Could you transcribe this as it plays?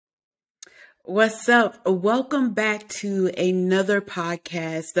What's up? Welcome back to another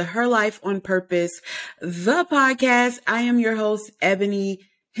podcast, the Her Life on Purpose, the podcast. I am your host, Ebony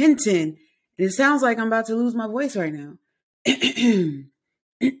Hinton. And it sounds like I'm about to lose my voice right now.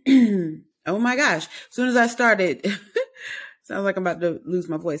 Oh my gosh. As soon as I started, sounds like I'm about to lose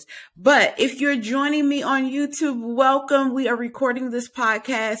my voice. But if you're joining me on YouTube, welcome. We are recording this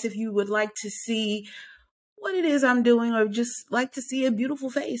podcast. If you would like to see what it is I'm doing or just like to see a beautiful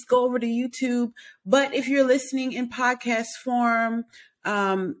face, go over to YouTube. But if you're listening in podcast form,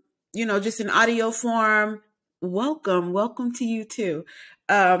 just in audio form, welcome to you too.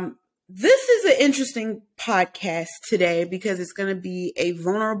 This is an interesting podcast today because it's going to be a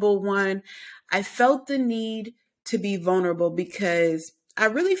vulnerable one. I felt the need to be vulnerable because I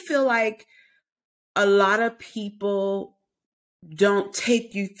really feel like a lot of people don't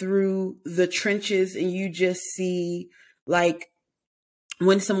take you through the trenches and you just see like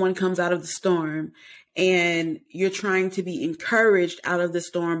when someone comes out of the storm and you're trying to be encouraged out of the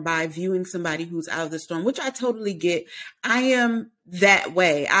storm by viewing somebody who's out of the storm, which I totally get. I am that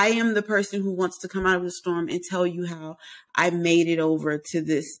way. I am the person who wants to come out of the storm and tell you how I made it over to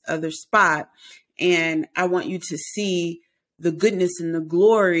this other spot. And I want you to see the goodness and the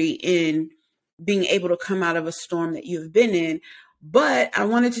glory in being able to come out of a storm that you've been in. But I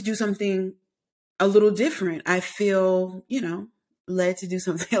wanted to do something a little different. I feel, led to do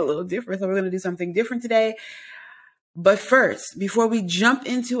something a little different. So we're going to do something different today. But first, before we jump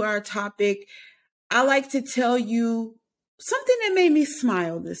into our topic, I like to tell you something that made me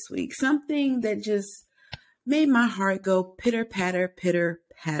smile this week. Something that just made my heart go pitter patter, pitter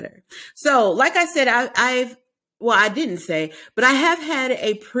patter. So like I said, I didn't say, but I have had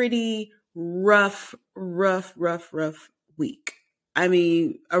a pretty rough week. I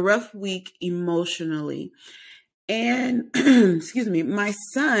mean, a rough week emotionally. And excuse me, my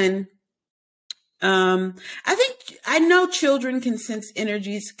son, I know children can sense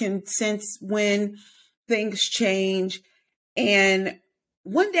energies, can sense when things change. And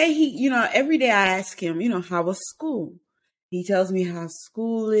one day every day I ask him, how was school? He tells me how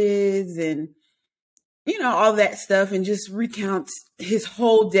school is and all that stuff, and just recounts his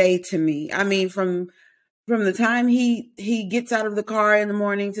whole day to me. I mean, from the time he gets out of the car in the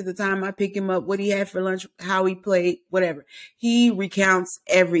morning to the time I pick him up, what he had for lunch, how he played, whatever. He recounts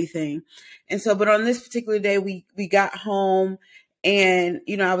everything. And so, but on this particular day, we got home and,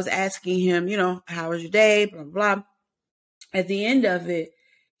 I was asking him, how was your day? Blah, blah, blah. At the end of it,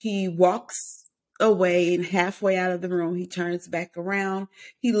 he walks away, and halfway out of the room, he turns back around.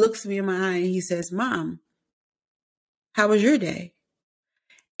 He looks me in my eye and he says, "Mom, how was your day?"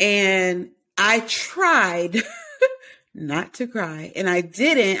 And I tried not to cry, and I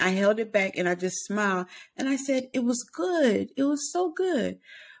didn't. I held it back and I just smiled and I said, "It was good. It was so good."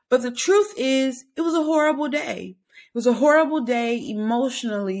 But the truth is, it was a horrible day. It was a horrible day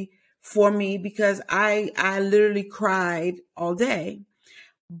emotionally for me because I literally cried all day.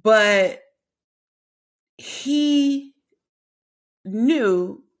 But he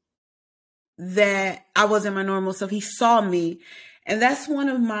knew that I wasn't my normal self. He saw me. And that's one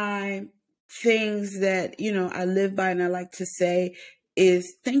of my things that, I live by and I like to say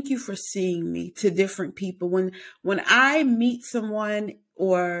is thank you for seeing me to different people. When I meet someone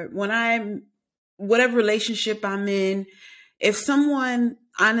or when whatever relationship I'm in, if someone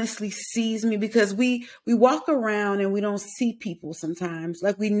honestly sees me, because we walk around and we don't see people sometimes,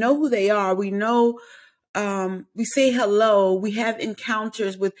 like we know who they are. We know, we say hello, we have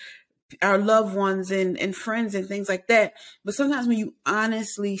encounters with our loved ones and friends and things like that. But sometimes when you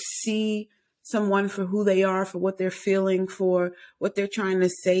honestly see someone for who they are, for what they're feeling, for what they're trying to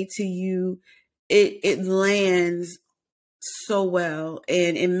say to you, it lands so well,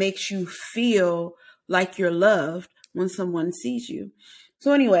 and it makes you feel like you're loved when someone sees you.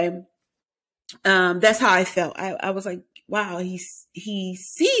 So anyway, that's how I felt. I was like, wow, he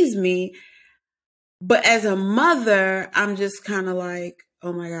sees me. But as a mother, I'm just kind of like,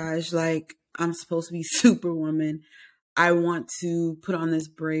 oh my gosh, like I'm supposed to be Superwoman. I want to put on this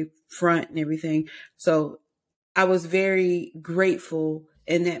brave front and everything. So I was very grateful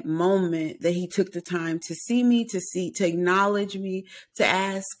in that moment that he took the time to see me, to acknowledge me, to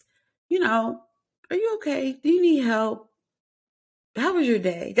ask, are you okay? Do you need help? How was your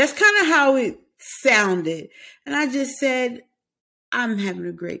day? That's kind of how it sounded. And I just said, I'm having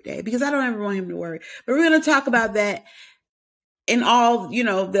a great day, because I don't ever want him to worry. But we're going to talk about that and all,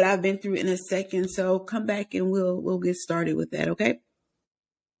 that I've been through in a second. So come back and we'll get started with that. Okay.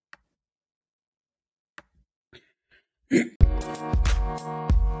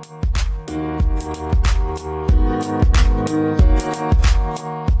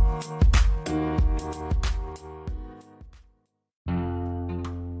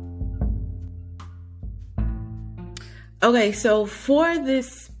 Okay, so for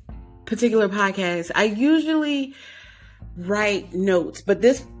this particular podcast, I usually write notes, but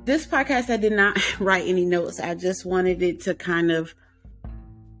this podcast I did not write any notes. I just wanted it to kind of,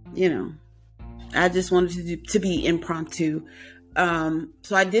 I just wanted to be impromptu.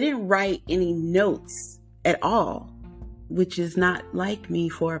 So I didn't write any notes at all, which is not like me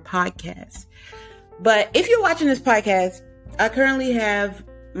for a podcast. But if you're watching this podcast, I currently have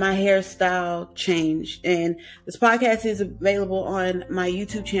my hairstyle changed, and this podcast is available on my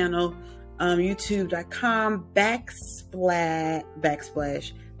YouTube channel, youtube.com backslash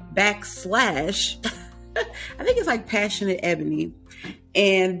I think it's like Passionate Ebony,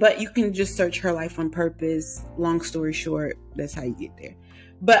 but you can just search Her Life on Purpose. Long story short, that's how you get there.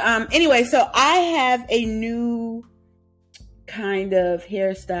 But anyway, so I have a new kind of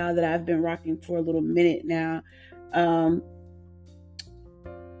hairstyle that I've been rocking for a little minute now.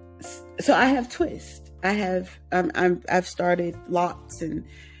 So I have twists. I've started locks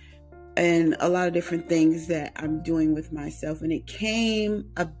and a lot of different things that I'm doing with myself, and it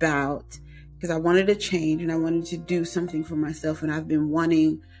came about because I wanted to change and I wanted to do something for myself, and I've been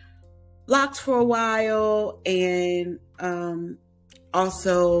wanting locks for a while, and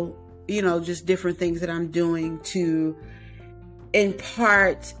also, just different things that I'm doing to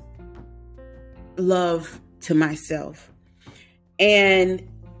impart love to myself. And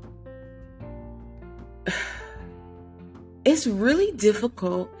it's really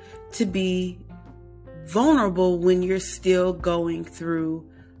difficult to be vulnerable when you're still going through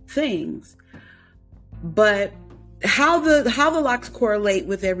things. But how the locks correlate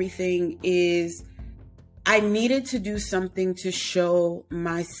with everything is I needed to do something to show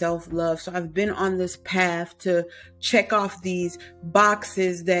my self-love. So I've been on this path to check off these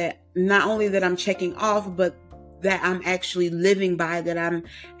boxes that not only that I'm checking off, but that I'm actually living by, that I'm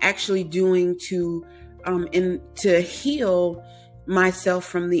actually doing to heal myself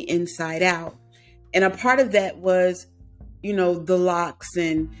from the inside out. And a part of that was, the locks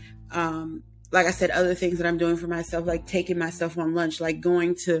and, like I said, other things that I'm doing for myself, like taking myself on lunch, like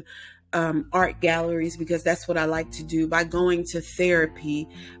going to art galleries, because that's what I like to do, by going to therapy,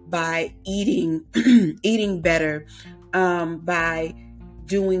 by eating better, by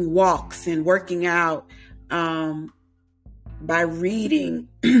doing walks and working out, by reading.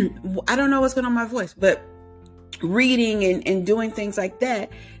 I don't know what's going on with my voice, but reading and doing things like that.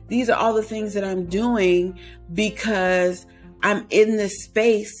 These are all the things that I'm doing because I'm in this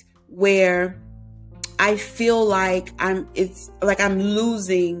space where I feel like I'm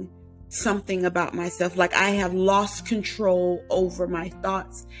losing something about myself. Like I have lost control over my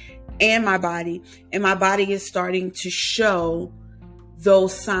thoughts and my body, and my body is starting to show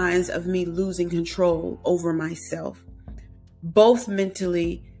those signs of me losing control over myself, both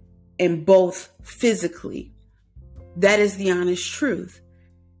mentally and both physically. That is the honest truth.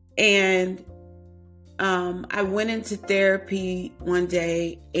 And I went into therapy one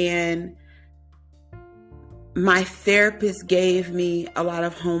day, and my therapist gave me a lot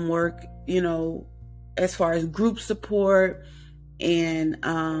of homework, as far as group support and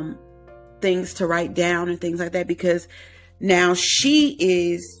things to write down and things like that, because now she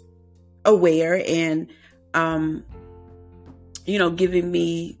is aware and, giving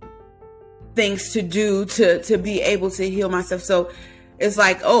me things to do to be able to heal myself. So it's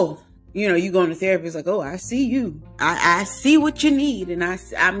like, you going to therapy. It's like, I see you. I see what you need. And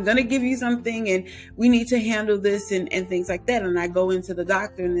I'm going to give you something, and we need to handle this and things like that. And I go into the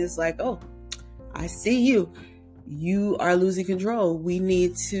doctor, and it's like, I see you. You are losing control. We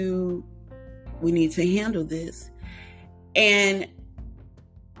need to handle this. And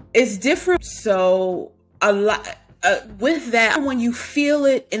it's different. So a lot with that, when you feel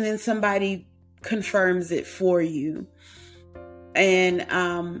it and then somebody confirms it for you, and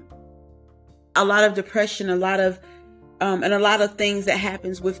a lot of depression, and a lot of things that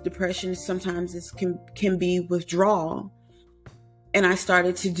happens with depression, sometimes it can be withdrawal. And I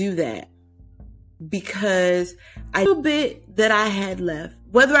started to do that because I knew a bit that I had left.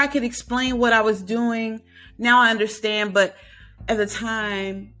 Whether I could explain what I was doing, now I understand. But at the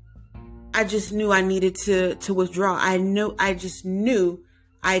time, I just knew I needed to withdraw. I just knew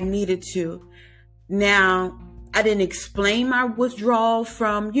I needed to. Now, I didn't explain my withdrawal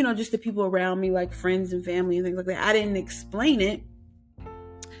from, just the people around me, like friends and family and things like that. I didn't explain it.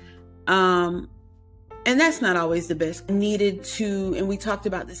 And that's not always the best. I needed to, and we talked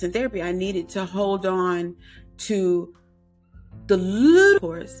about this in therapy, I needed to hold on to the little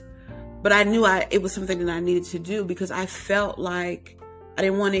course, but I knew it was something that I needed to do because I felt like I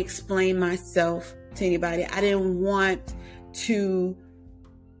didn't want to explain myself to anybody. I didn't want to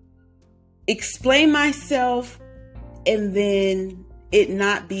explain myself and then it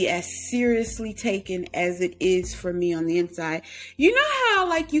not be as seriously taken as it is for me on the inside. You know how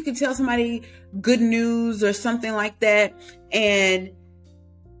like you can tell somebody good news or something like that, and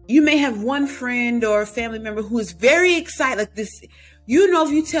you may have one friend or a family member who is very excited, like this, you know,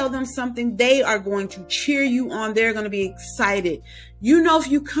 if you tell them something, they are going to cheer you on. They're going to be excited. You know, if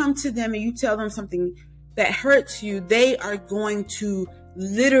you come to them and you tell them something that hurts you, they are going to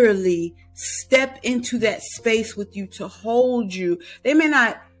literally step into that space with you to hold you. They may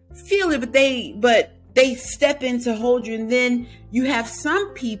not feel it, but they step in to hold you. And then you have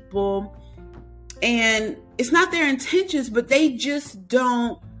some people, and it's not their intentions, but they just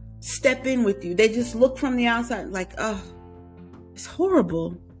don't step in with you. They just look from the outside like, oh, it's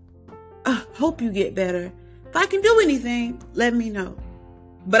horrible. Hope you get better. If I can do anything, let me know.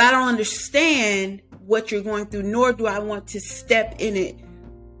 But I don't understand what you're going through, nor do I want to step in it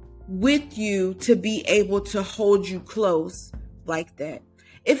with you to be able to hold you close like that.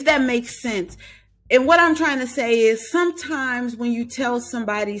 If that makes sense. And what I'm trying to say is sometimes when you tell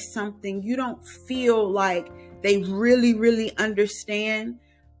somebody something, you don't feel like they really, really understand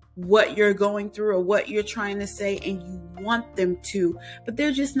what you're going through or what you're trying to say, and you want them to, but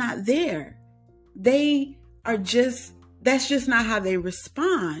they're just not there. They are just, that's just not how they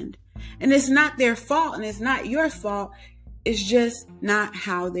respond. And it's not their fault and it's not your fault. It's just not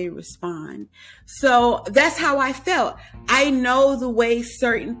how they respond. So that's how I felt. I know the way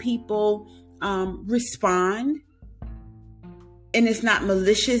certain people respond, and it's not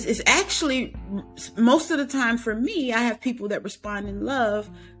malicious. It's actually, most of the time for me, I have people that respond in love,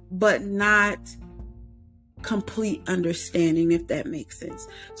 but not complete understanding, if that makes sense.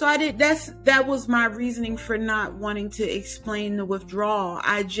 So that was my reasoning for not wanting to explain the withdrawal.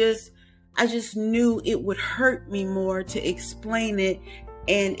 I just knew it would hurt me more to explain it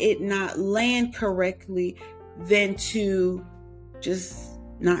and it not land correctly than to just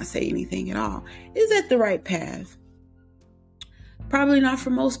not say anything at all. Is that the right path? Probably not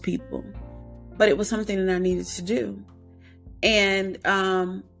for most people, but it was something that I needed to do. And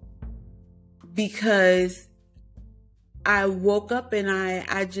because I woke up and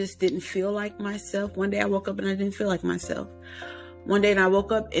I just didn't feel like myself. One day I woke up and I didn't feel like myself. One day and I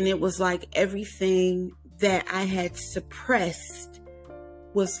woke up and it was like everything that I had suppressed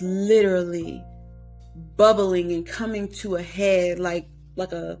was literally bubbling and coming to a head, like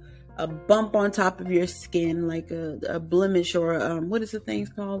a bump on top of your skin, like a blemish, or what is the thing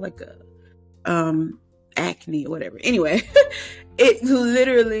called? Like acne or whatever. Anyway, it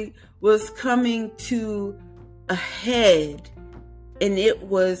literally was coming to a head, and it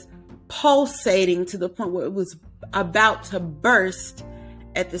was pulsating to the point where it was about to burst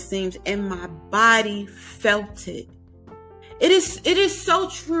at the seams, and my body felt it. It is so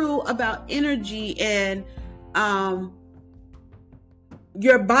true about energy and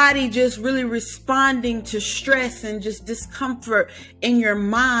your body just really responding to stress and just discomfort in your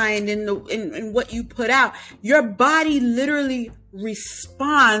mind and what you put out. Your body literally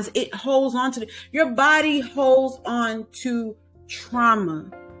responds. It holds on to your body holds on to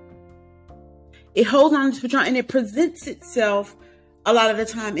trauma. It holds on to trauma, and it presents itself a lot of the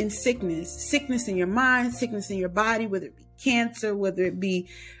time in sickness in your mind, sickness in your body, whether it be cancer, whether it be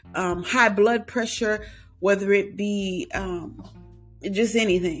high blood pressure, whether it be just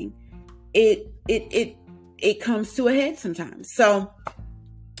anything. It comes to a head sometimes. So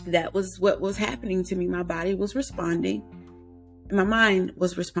that was what was happening to me. My body was responding, and my mind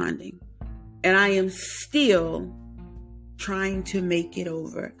was responding, and I am still trying to make it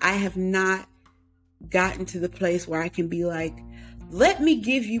over. I have not gotten to the place where I can be like, let me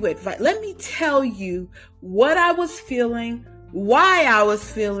give you advice. Let me tell you what I was feeling, why I was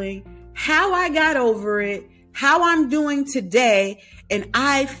feeling, how I got over it, how I'm doing today, and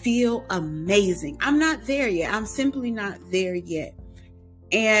I feel amazing. I'm not there yet. I'm simply not there yet.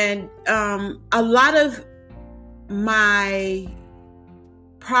 And a lot of my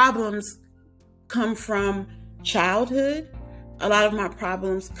problems come from childhood. A lot of my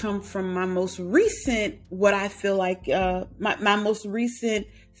problems come from my most recent, what I feel like, my most recent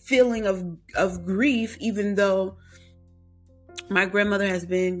feeling of grief, even though my grandmother has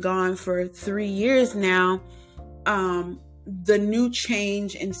been gone for 3 years now. The new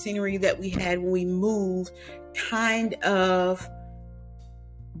change in scenery that we had when we moved kind of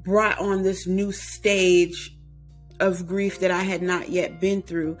brought on this new stage of grief that I had not yet been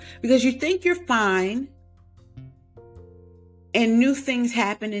through, because you think you're fine and new things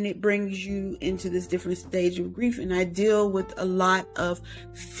happen and it brings you into this different stage of grief. And I deal with a lot of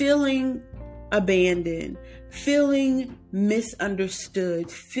feeling abandoned, feeling misunderstood,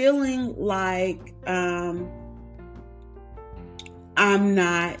 feeling like I'm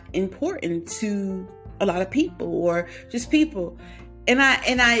not important to a lot of people or just people. But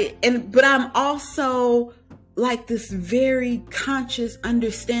I'm also like this very conscious,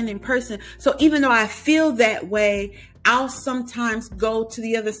 understanding person. So even though I feel that way, I'll sometimes go to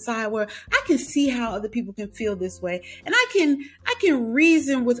the other side where I can see how other people can feel this way. And I can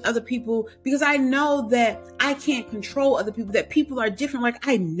reason with other people because I know that I can't control other people, that people are different. Like,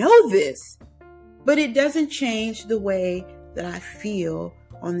 I know this, but it doesn't change the way that I feel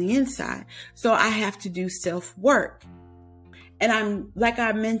on the inside. So I have to do self-work. And I'm, like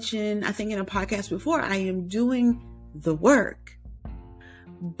I mentioned, I think in a podcast before, I am doing the work.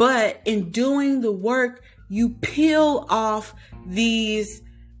 But in doing the work, you peel off these,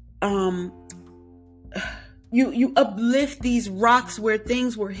 you uplift these rocks where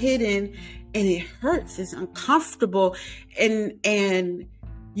things were hidden, and it hurts. It's uncomfortable. And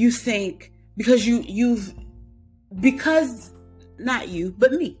you think, not you,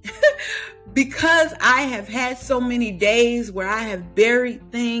 but me, because I have had so many days where I have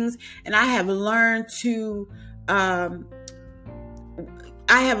buried things, and I have learned to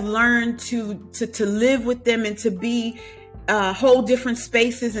live with them and to be whole different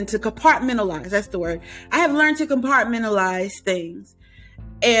spaces and to compartmentalize. That's the word. I have learned to compartmentalize things.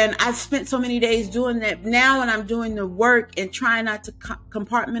 And I've spent so many days doing that now, when I'm doing the work and trying not to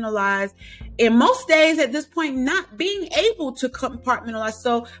compartmentalize. And most days at this point, not being able to compartmentalize.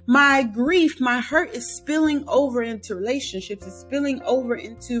 So my grief, my hurt is spilling over into relationships. It's spilling over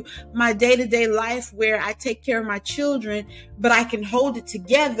into my day-to-day life where I take care of my children, but I can hold it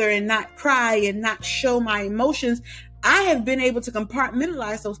together and not cry and not show my emotions. I have been able to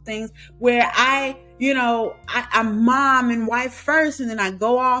compartmentalize those things where I'm mom and wife first, and then I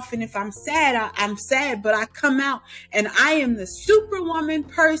go off, and if I'm sad, I'm sad, but I come out and I am the superwoman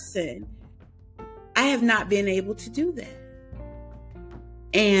person. I have not been able to do that.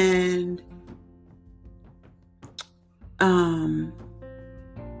 And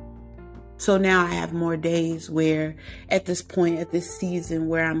so now I have more days where at this point, at this season,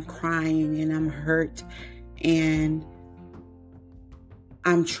 where I'm crying and I'm hurt and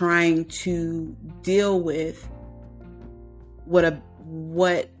I'm trying to deal with what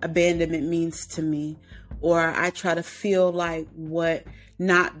abandonment means to me, or I try to feel like what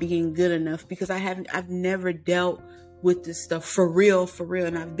not being good enough, because I've never dealt with this stuff for real.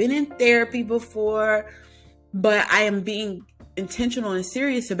 And I've been in therapy before, but I am being intentional and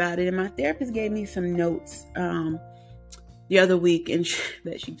serious about it. And my therapist gave me some notes the other week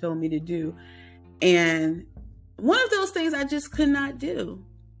that she told me to do. And one of those things I just could not do.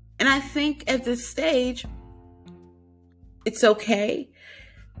 And I think at this stage, it's okay.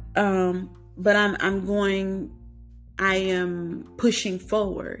 But I am pushing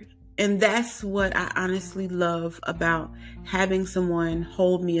forward. And that's what I honestly love about having someone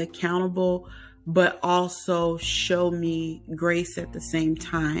hold me accountable, but also show me grace at the same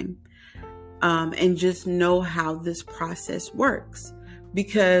time. And just know how this process works.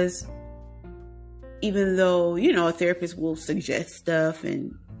 Because even though, a therapist will suggest stuff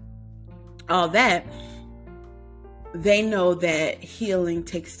and all that, they know that healing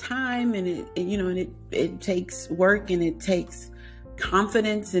takes time, and it takes work, and it takes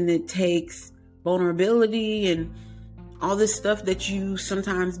confidence, and it takes vulnerability and all this stuff that you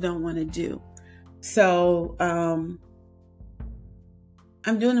sometimes don't want to do. So, I'm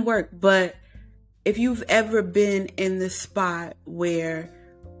doing the work. But if you've ever been in this spot where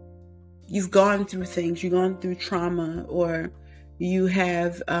you've gone through things, you've gone through trauma, or you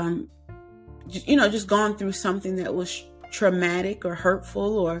have, just gone through something that was traumatic or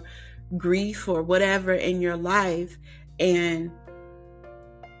hurtful or grief or whatever in your life, and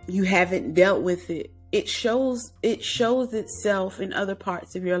you haven't dealt with it, it shows itself in other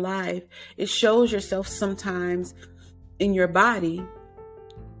parts of your life. It shows yourself sometimes in your body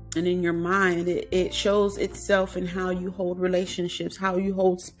and in your mind. It shows itself in how you hold relationships, how you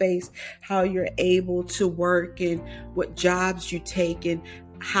hold space, how you're able to work, and what jobs you take, and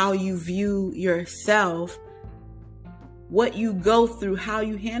how you view yourself, what you go through, how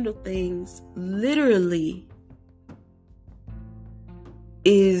you handle things, literally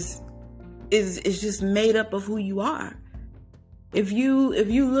is just made up of who you are. If you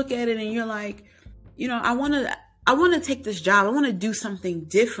look at it and you're like, I want to take this job, I want to do something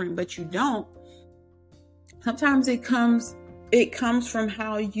different, but you don't. Sometimes it comes from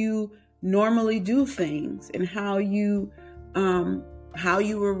how you normally do things, and how you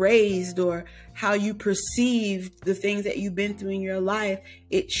were raised, or how you perceived the things that you've been through in your life.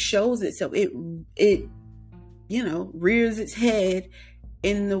 It shows itself. It rears its head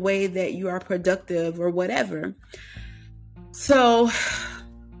in the way that you are productive or whatever. So,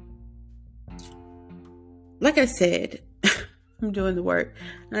 like I said, I'm doing the work.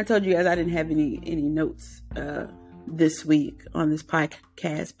 And I told you guys I didn't have any notes this week on this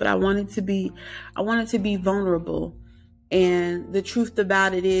podcast, but I wanted to be vulnerable. And the truth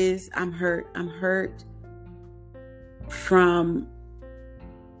about it is I'm hurt. I'm hurt from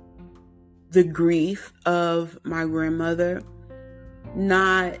the grief of my grandmother.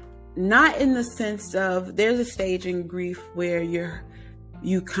 Not in the sense of, there's a stage in grief where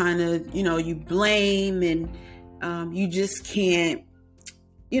you kind of, you blame and you just can't,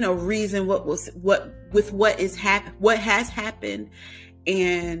 reason what has happened,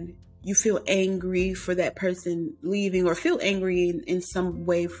 and you feel angry for that person leaving, or feel angry in some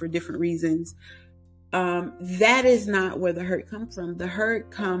way for different reasons. That is not where the hurt comes from. The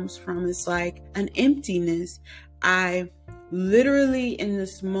hurt comes from, it's like an emptiness. I literally in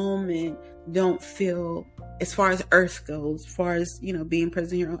this moment don't feel, as far as earth goes, as far as, being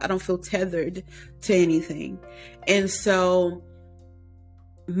present here, I don't feel tethered to anything. And so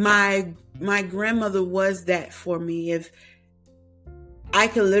my grandmother was that for me. If I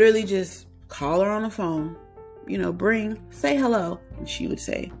could literally just call her on the phone, say hello, and she would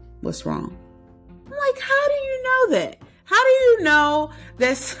say, "What's wrong?" I'm like, how do you know that? How do you know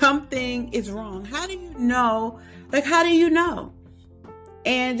that something is wrong? How do you know? How do you know?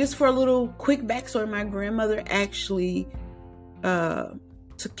 And just for a little quick backstory, my grandmother actually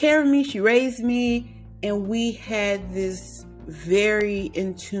took care of me. She raised me, and we had this very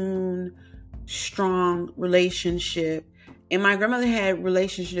in tune, strong relationship. And my grandmother had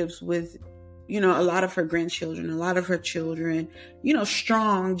relationships with, a lot of her grandchildren, a lot of her children,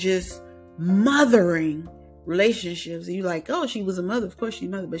 strong, just mothering relationships. And you're like, oh, she was a mother. Of course she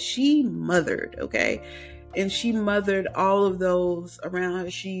mothered, but she mothered, okay? And she mothered all of those around her.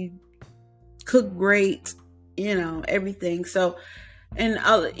 She cooked great, everything. So, and,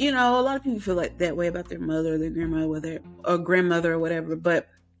 a lot of people feel like that way about their mother, or their grandmother, grandmother or whatever. But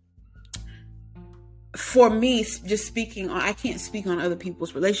for me, just speaking on, I can't speak on other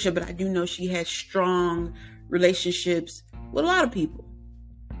people's relationship, but I do know she had strong relationships with a lot of people.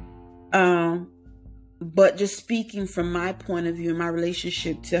 But just speaking from my point of view and my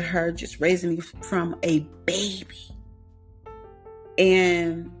relationship to her, just raising me from a baby,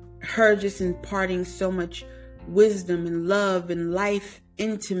 and her just imparting so much wisdom and love and life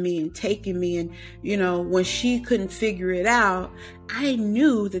into me and taking me. And, when she couldn't figure it out, I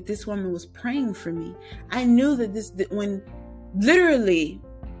knew that this woman was praying for me. I knew that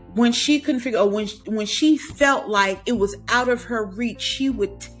when she couldn't figure out, when she felt like it was out of her reach, she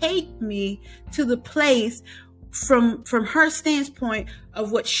would take me to the place from her standpoint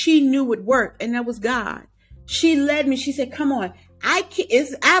of what she knew would work. And that was God. She led me. She said, come on,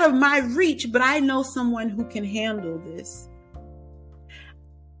 it's out of my reach, but I know someone who can handle this.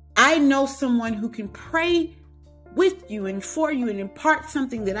 I know someone who can pray with you and for you and impart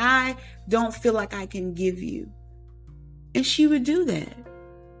something that I don't feel like I can give you. And she would do that.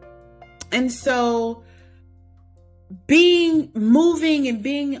 And so moving and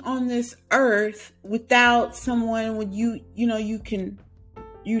being on this earth without someone, when you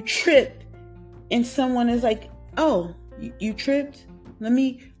trip and someone is like, oh, you tripped? Let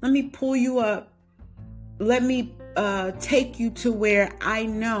me pull you up. Let me take you to where I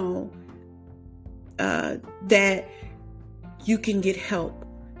know that you can get help.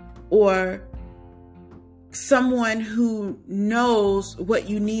 Or someone who knows what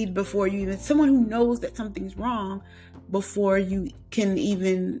you need before you even, someone who knows that something's wrong before you can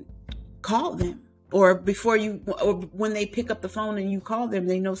even call them, or when they pick up the phone and you call them,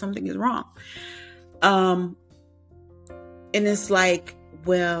 they know something is wrong. And it's like,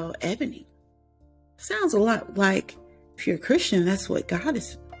 well, Ebony, sounds a lot like, if you're a Christian, that's what God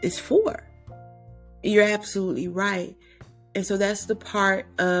is for. You're absolutely right. And so that's the part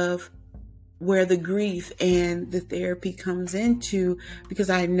of where the grief and the therapy comes into, because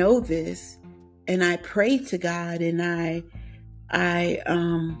I know this and I pray to God and I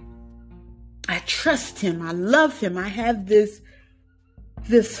trust him. I love him. I have this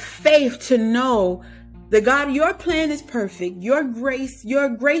faith to know that God, your plan is perfect. Your grace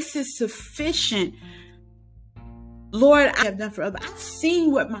is sufficient. Lord, I have done for others. I've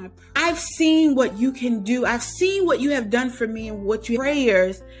seen what you can do. I've seen what you have done for me, and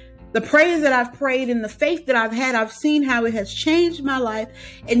the prayers that I've prayed and the faith that I've had. I've seen how it has changed my life,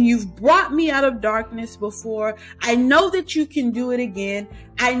 and you've brought me out of darkness before. I know that you can do it again.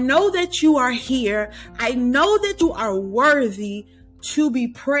 I know that you are here. I know that you are worthy to be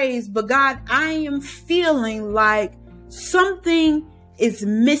praised. But God, I am feeling like something is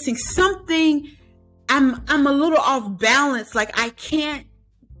missing. I'm a little off balance. Like I can't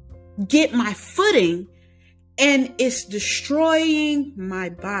get my footing, and it's destroying my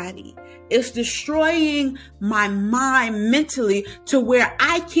body. It's destroying my mind mentally to where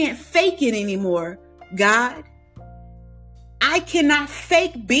I can't fake it anymore. God, I cannot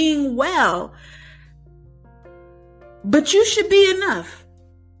fake being well, but you should be enough.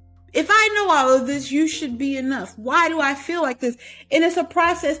 If I know all of this, you should be enough. Why do I feel like this? And it's a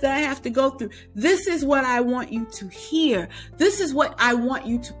process that I have to go through. This is what I want you to hear. This is what I want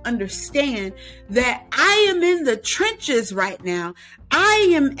you to understand, that I am in the trenches right now. I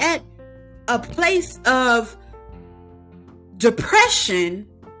am at a place of depression.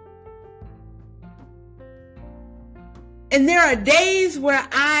 And there are days where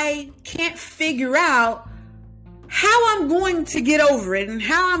I can't figure out how I'm going to get over it and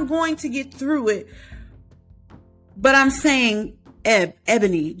how I'm going to get through it. But I'm saying,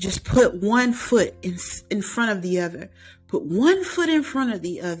 Ebony, just put one foot in front of the other. Put one foot in front of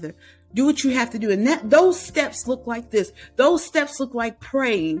the other. Do what you have to do. And those steps look like this. Those steps look like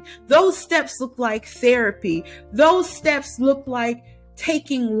praying. Those steps look like therapy. Those steps look like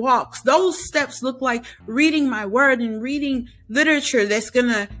taking walks. Those steps look like reading my word and reading literature that's going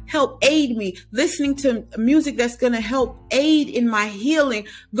to help aid me, listening to music that's going to help aid in my healing,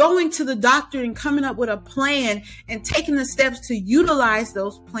 going to the doctor and coming up with a plan and taking the steps to utilize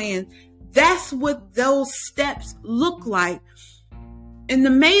those plans. That's what those steps look like. And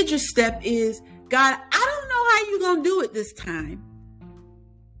the major step is, God, I don't know how you're going to do it this time.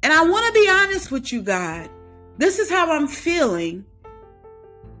 And I want to be honest with you, God. This is how I'm feeling.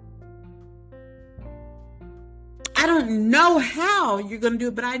 I don't know how you're going to do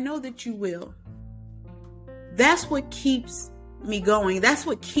it, but I know that you will. That's what keeps me going. That's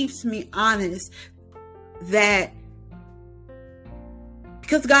what keeps me honest. That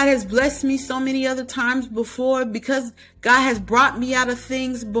because God has blessed me so many other times before, because God has brought me out of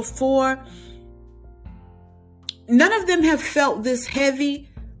things before, none of them have felt this heavy,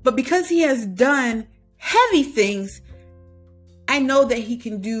 but because He has done heavy things, I know that He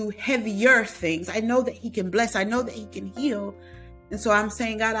can do heavier things. I know that He can bless. I know that He can heal. And so I'm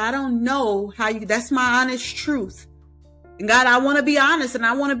saying, God, I don't know how you, that's my honest truth. And God, I want to be honest and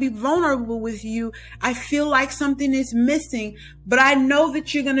I want to be vulnerable with you. I feel like something is missing, but I know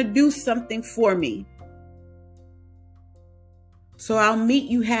that you're going to do something for me. So I'll meet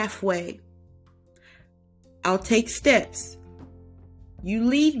you halfway. I'll take steps. You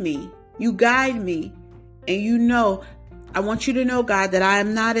lead me. You guide me. And you know, I want you to know, God, that I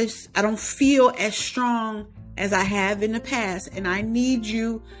don't feel as strong as I have in the past. And I need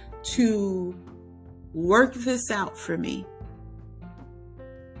you to work this out for me.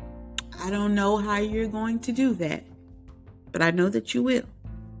 I don't know how you're going to do that, but I know that you will.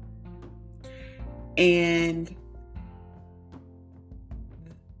 And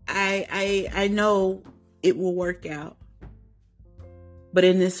I know it will work out. But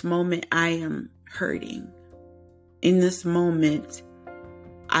in this moment, I am hurting. In this moment,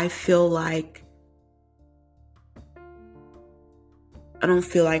 I feel like I don't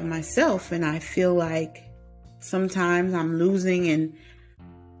feel like myself, and I feel like sometimes I'm losing and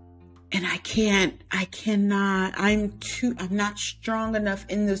I'm not strong enough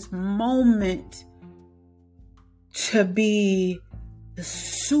in this moment to be the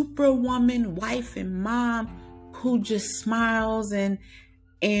superwoman, wife and mom who just smiles and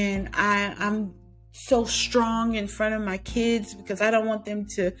I'm so strong in front of my kids, because I don't want them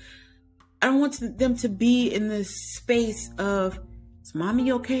to be in this space of, is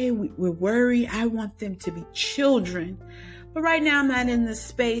mommy okay? We're worried. I want them to be children. But right now I'm not in the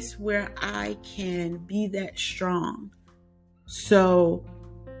space where I can be that strong. So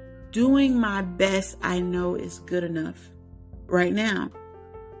doing my best, I know, is good enough right now.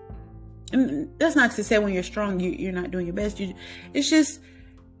 And that's not to say when you're strong, you're not doing your best. It's just,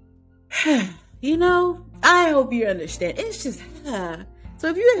 you know, I hope you understand. It's just, so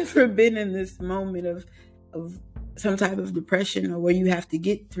if you've ever been in this moment of some type of depression, or where you have to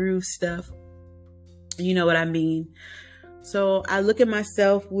get through stuff, you know what I mean. So I look at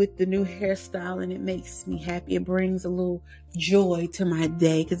myself with the new hairstyle and it makes me happy. It brings a little joy to my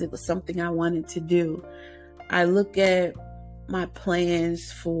day because it was something I wanted to do. I look at my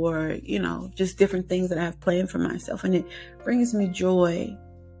plans for, you know, just different things that I have planned for myself, and it brings me joy.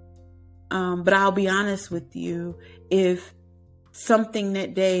 But I'll be honest with you, if something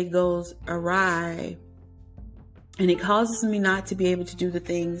that day goes awry and it causes me not to be able to do the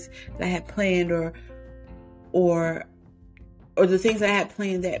things that I had planned, or the things that I had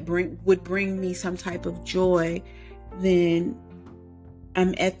planned that would bring me some type of joy, then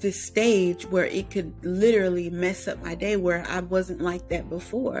I'm at this stage where it could literally mess up my day, where I wasn't like that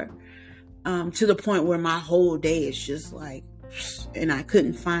before, to the point where my whole day is just like, and I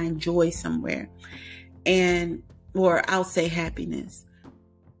couldn't find joy somewhere, or I'll say happiness.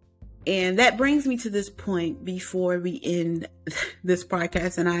 And that brings me to this point before we end this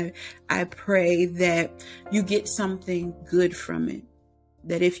podcast. And I pray that you get something good from it.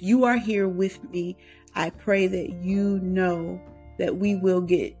 That if you are here with me, I pray that you know that we will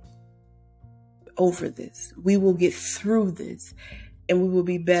get over this. We will get through this, and we will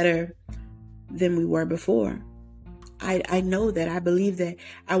be better than we were before. I know that. I believe that.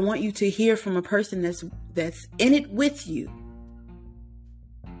 I want you to hear from a person that's in it with you,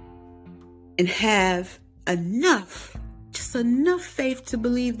 and have just enough faith to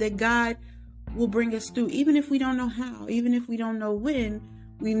believe that God will bring us through, even if we don't know how, even if we don't know when.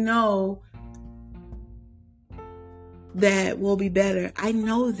 We know that we'll be better. I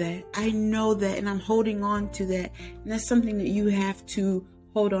know that, and I'm holding on to that. And that's something that you have to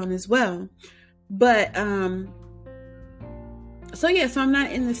hold on as well. But, so I'm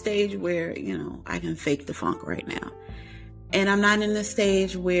not in the stage where, I can fake the funk right now. And I'm not in the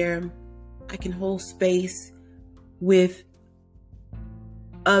stage where I can hold space with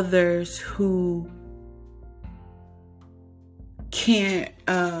others who can't,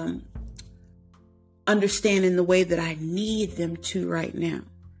 understand in the way that I need them to right now.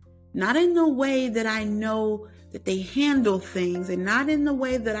 Not in the way that I know that they handle things, and not in the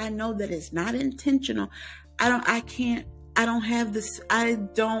way that I know that it's not intentional. I don't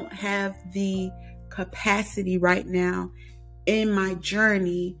have the capacity right now in my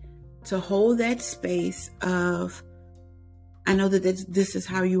journey to hold that space of, I know that this is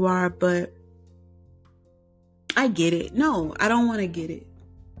how you are, but I get it. No, I don't want to get it.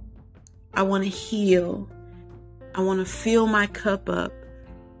 I want to heal. I want to fill my cup up.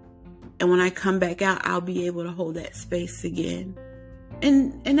 And when I come back out, I'll be able to hold that space again.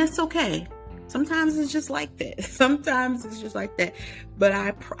 And that's okay. Sometimes it's just like that. But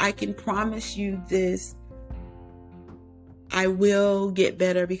I can promise you this. I will get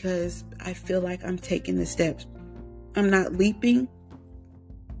better, because I feel like I'm taking the steps. I'm not leaping.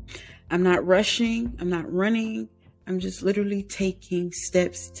 I'm not rushing. I'm not running. I'm just literally taking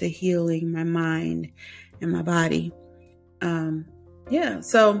steps to healing my mind and my body. So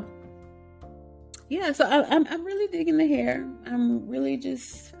I'm really digging the hair. I'm really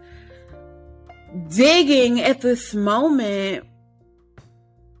just digging at this moment,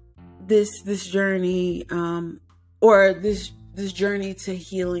 this journey, or this journey to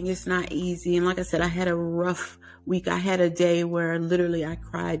healing. It's not easy. And like I said, I had a rough week. I had a day where literally I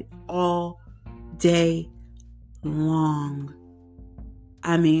cried all day long.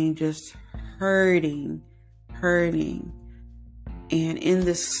 I mean, just hurting. And in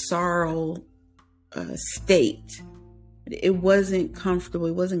this sorrow state. It wasn't comfortable.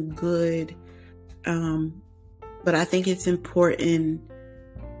 It wasn't good. But I think it's important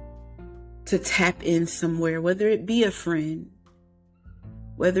to tap in somewhere, whether it be a friend,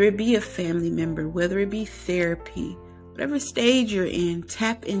 whether it be a family member, whether it be therapy, whatever stage you're in,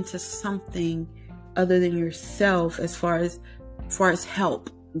 tap into something other than yourself as far as help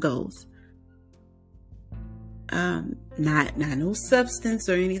goes. Not no substance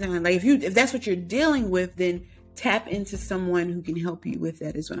or anything like that. If that's what you're dealing with, then tap into someone who can help you with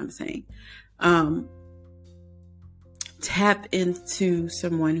that, is what I'm saying. Tap into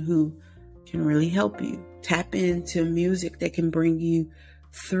someone who can really help you. Tap into music that can bring you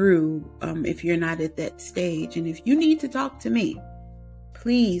through, if you're not at that stage. And if you need to talk to me,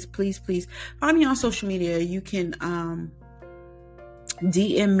 please find me on social media. You can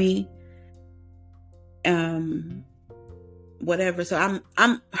DM me, whatever. So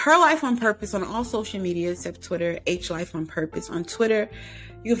I'm Her Life on Purpose on all social media except Twitter. H Life on Purpose on Twitter.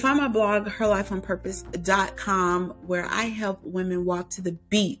 You can find my blog, herlifeonpurpose.com, where I help women walk to the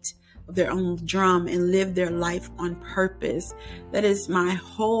beat of their own drum and live their life on purpose. That is my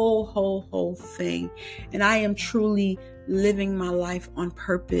whole thing. And I am truly living my life on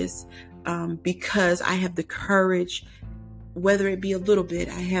purpose, because I have the courage, whether it be a little bit,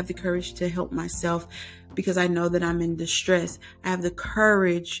 I have the courage to help myself because I know that I'm in distress. I have the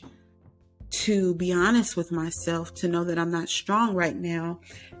courage to be honest with myself, to know that I'm not strong right now.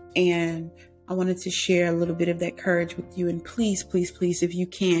 And I wanted to share a little bit of that courage with you. And please, if you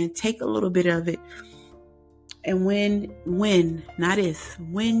can, take a little bit of it. And when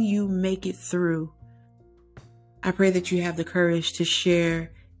you make it through, I pray that you have the courage to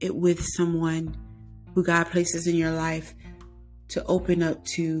share it with someone who God places in your life, to open up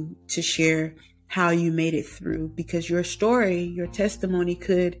to share how you made it through, because your story, your testimony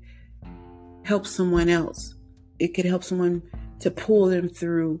could help someone else. It could help someone to pull them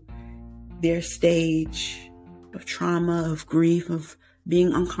through their stage of trauma, of grief, of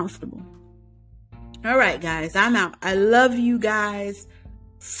being uncomfortable. All right, guys, I'm out. I love you guys.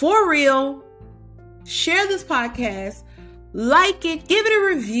 For real. Share this podcast. Like it. Give it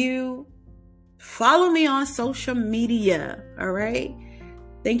a review. Follow me on social media. All right.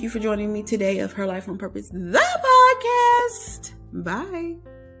 Thank you for joining me today of Her Life on Purpose, the podcast. Bye.